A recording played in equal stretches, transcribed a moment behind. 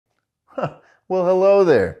Huh. Well, hello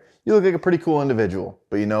there. You look like a pretty cool individual,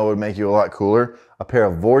 but you know what would make you a lot cooler? A pair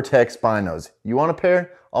of Vortex binos. You want a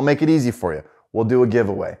pair? I'll make it easy for you. We'll do a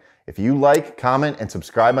giveaway. If you like, comment, and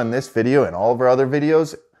subscribe on this video and all of our other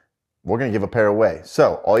videos, we're going to give a pair away.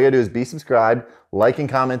 So all you gotta do is be subscribed, like and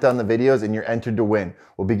comment on the videos, and you're entered to win.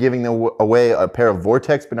 We'll be giving away a pair of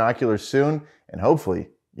Vortex binoculars soon, and hopefully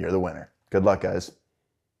you're the winner. Good luck, guys.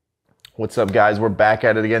 What's up, guys? We're back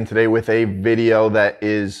at it again today with a video that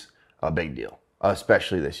is a big deal,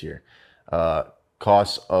 especially this year.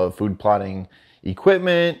 Costs of food plotting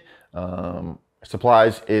equipment,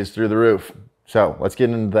 supplies is through the roof. So let's get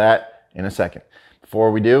into that in a second.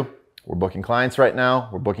 Before we do, we're booking clients right now.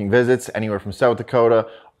 We're booking visits anywhere from South Dakota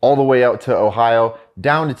all the way out to Ohio,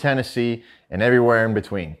 down to Tennessee, and everywhere in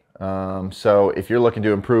between. So if you're looking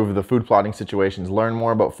to improve the food plotting situations, learn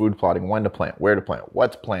more about food plotting, when to plant, where to plant,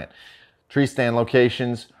 what to plant, tree stand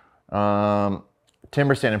locations,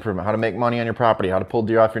 timber stand improvement, how to make money on your property, how to pull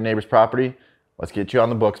deer off your neighbor's property, let's get you on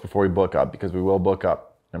the books before we book up, because we will book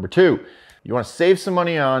up. Number two, you want to save some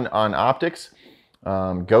money on optics,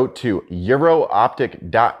 go to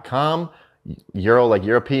eurooptic.com, Euro like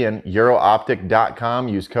European, eurooptic.com,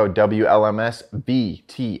 use code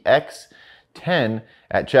WLMSVTX10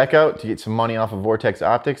 at checkout to get some money off of Vortex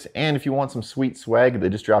Optics. And if you want some sweet swag, they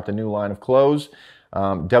just dropped a new line of clothes.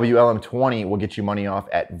 WLM20 will get you money off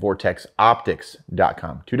at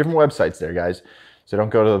vortexoptics.com. Two different websites there, guys. So don't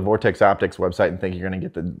go to the Vortex Optics website and think you're going to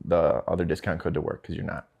get the other discount code to work, because you're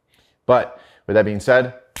not. But with that being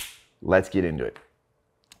said, let's get into it.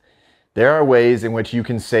 There are ways in which you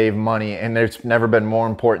can save money, and there's never been more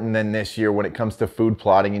important than this year when it comes to food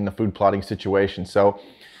plotting and the food plotting situation. So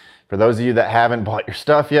for those of you that haven't bought your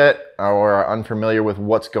stuff yet or are unfamiliar with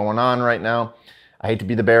what's going on right now, I hate to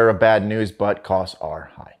be the bearer of bad news, but costs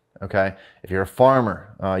are high, okay? If you're a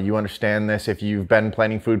farmer, you understand this. If you've been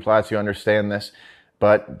planting food plots, you understand this.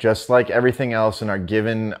 But just like everything else in our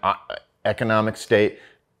given economic state,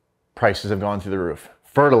 prices have gone through the roof.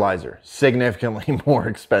 Fertilizer, significantly more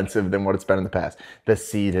expensive than what it's been in the past. The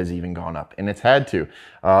seed has even gone up, and it's had to.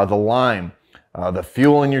 The lime, the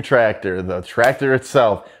fuel in your tractor, the tractor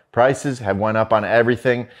itself, prices have went up on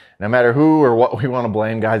everything. No matter who or what we want to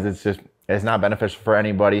blame, guys, it's not beneficial for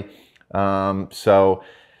anybody. So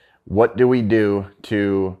what do we do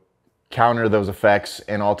to counter those effects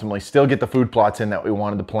and ultimately still get the food plots in that we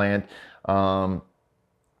wanted to plant,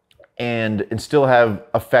 and still have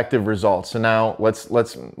effective results? So now let's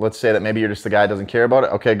say that maybe you're just the guy that doesn't care about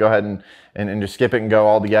it. Okay, go ahead and just skip it and go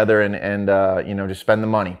all together and you know, just spend the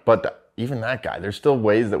money. But even that guy, there's still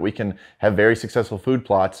ways that we can have very successful food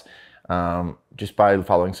plots just by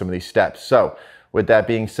following some of these steps. So with that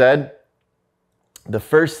being said, the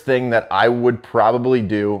first thing that I would probably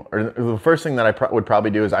do, or the first thing that I would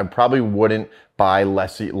probably do, is I probably wouldn't buy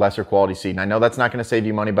lesser quality seed. And I know that's not going to save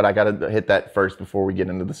you money, but I got to hit that first before we get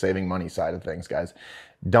into the saving money side of things, guys.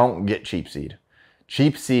 Don't get cheap seed.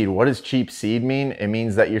 Cheap seed, what does cheap seed mean? It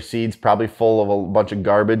means that your seed's probably full of a bunch of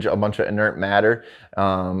garbage, a bunch of inert matter,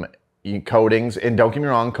 coatings. And don't get me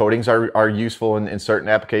wrong, coatings are useful in certain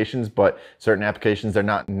applications, but certain applications they're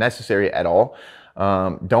not necessary at all.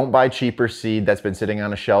 Don't buy cheaper seed that's been sitting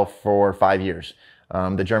on a shelf for 5 years.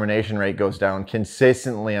 The germination rate goes down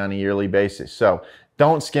consistently on a yearly basis. So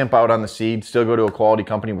don't skimp out on the seed. Still go to a quality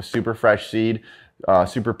company with super fresh seed,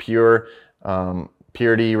 super pure,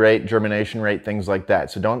 purity rate, germination rate, things like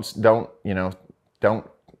that. So don't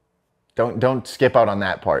skip out on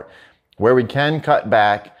that part. Where we can cut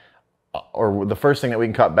back, or the first thing that we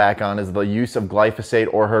can cut back on, is the use of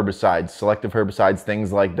glyphosate or herbicides, selective herbicides,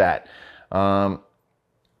 things like that.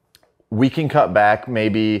 We can cut back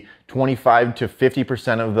maybe 25 to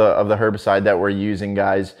 50% of the herbicide that we're using,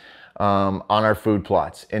 guys, on our food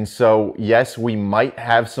plots. And so, yes, we might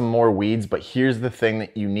have some more weeds, but here's the thing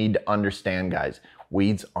that you need to understand, guys.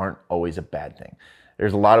 Weeds aren't always a bad thing.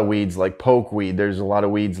 There's a lot of weeds like pokeweed. There's a lot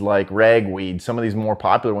of weeds like ragweed. Some of these more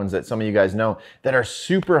popular ones that some of you guys know that are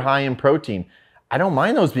super high in protein. I don't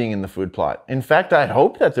mind those being in the food plot. In fact, I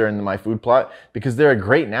hope that they're in my food plot, because they're a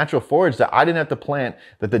great natural forage that I didn't have to plant,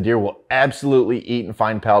 that the deer will absolutely eat and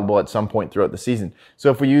find palatable at some point throughout the season.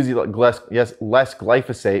 So if we use less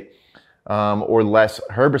glyphosate or less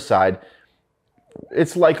herbicide,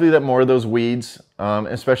 it's likely that more of those weeds,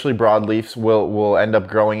 especially broadleafs, will end up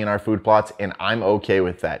growing in our food plots, and I'm okay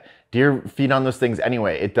with that. Deer feed on those things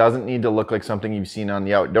anyway. It doesn't need to look like something you've seen on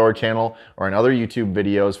the Outdoor channel or in other YouTube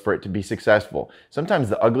videos for it to be successful. Sometimes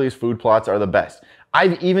the ugliest food plots are the best.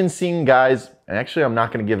 I've even seen guys, and actually I'm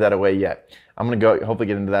not going to give that away yet. I'm going to hopefully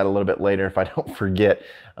get into that a little bit later if I don't forget.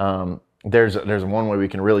 there's one way we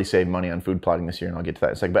can really save money on food plotting this year, and I'll get to that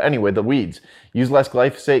in a second. But anyway, the weeds. Use less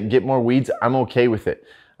glyphosate, get more weeds. I'm okay with it.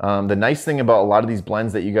 The nice thing about a lot of these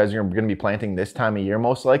blends that you guys are going to be planting this time of year,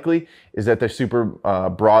 most likely, is that they're super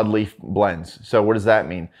broadleaf blends. So what does that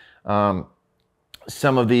mean?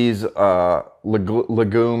 Some of these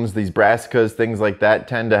legumes, these brassicas, things like that,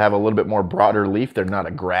 tend to have a little bit more broader leaf. They're not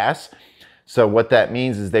a grass. So what that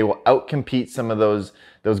means is they will outcompete some of those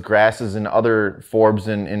grasses and other forbs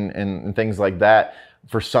and things like that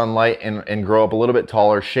for sunlight and grow up a little bit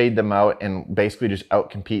taller, shade them out, and basically just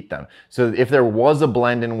outcompete them. So if there was a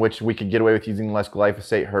blend in which we could get away with using less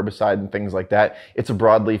glyphosate, herbicide, and things like that, it's a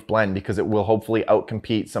broadleaf blend because it will hopefully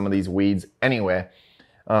outcompete some of these weeds anyway,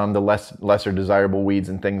 the lesser desirable weeds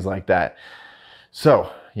and things like that.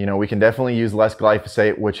 So, you know, we can definitely use less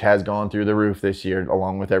glyphosate, which has gone through the roof this year,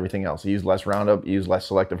 along with everything else. Use less Roundup, use less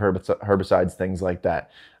selective herbicides, things like that.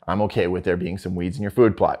 I'm okay with there being some weeds in your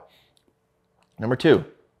food plot. Number 2,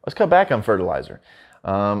 let's cut back on fertilizer.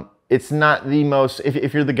 It's not the most,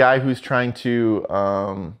 if you're the guy who's trying to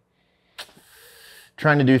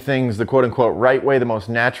do things the quote-unquote right way, the most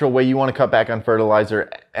natural way, you want to cut back on fertilizer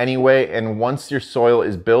anyway. And once your soil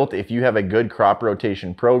is built, if you have a good crop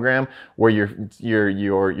rotation program where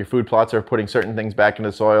your food plots are putting certain things back into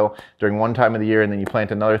the soil during one time of the year, and then you plant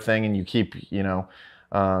another thing, and you keep, you know,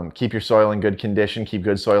 keep your soil in good condition, keep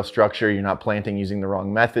good soil structure. You're not planting using the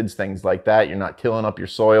wrong methods, things like that. You're not tilling up your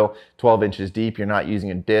soil 12 inches deep. You're not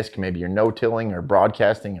using a disc. Maybe you're no-tilling or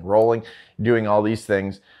broadcasting and rolling, doing all these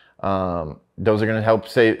things. Those are going to help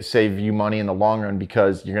save you money in the long run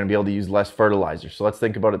because you're going to be able to use less fertilizer. So let's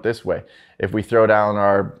think about it this way. If we throw down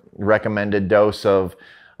our recommended dose of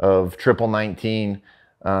triple 19,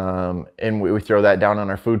 and we throw that down on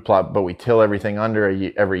our food plot, but we till everything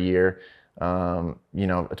under every year, you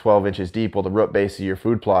know, 12 inches deep. Well, the root base of your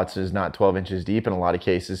food plots is not 12 inches deep in a lot of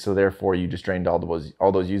cases. So therefore you just drained all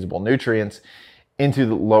those usable nutrients into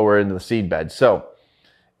the lower into the seed bed. So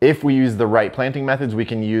if we use the right planting methods, we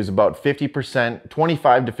can use about 50%,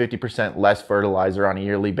 25 to 50% less fertilizer on a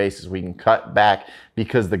yearly basis. We can cut back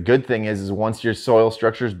because the good thing is once your soil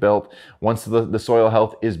structure is built, once the soil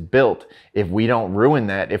health is built, if we don't ruin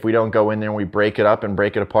that, if we don't go in there and we break it up and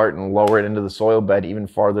break it apart and lower it into the soil bed even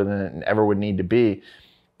farther than it ever would need to be,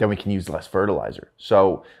 then we can use less fertilizer.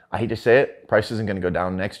 So I hate to say it, price isn't going to go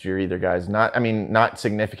down next year either, guys. Not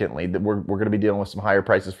significantly. We're going to be dealing with some higher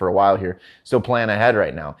prices for a while here. So plan ahead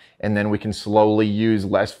right now. And then we can slowly use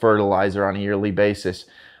less fertilizer on a yearly basis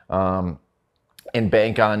and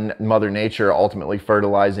bank on Mother Nature ultimately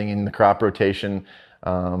fertilizing in the crop rotation,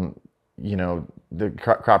 you know, the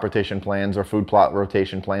crop rotation plans or food plot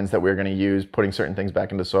rotation plans that we're going to use, putting certain things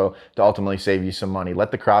back into soil to ultimately save you some money.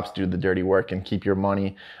 Let the crops do the dirty work and keep your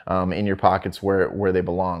money in your pockets where they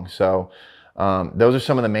belong. So those are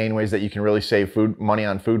some of the main ways that you can really save money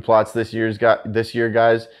on food plots this year,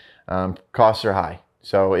 guys. Costs are high.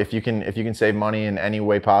 So if you can save money in any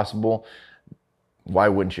way possible, why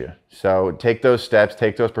wouldn't you? So take those steps,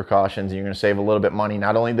 take those precautions, and you're going to save a little bit money,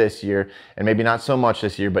 not only this year, and maybe not so much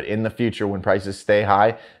this year, but in the future when prices stay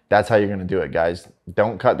high. That's how you're going to do it, guys.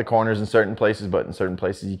 Don't cut the corners in certain places, but in certain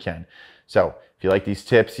places you can. So if you like these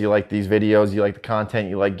tips, you like these videos, you like the content,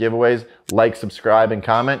 you like giveaways, like, subscribe, and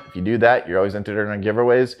comment. If you do that, you're always entered in our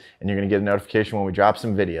giveaways, and you're going to get a notification when we drop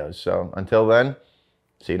some videos. So until then,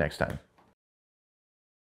 see you next time.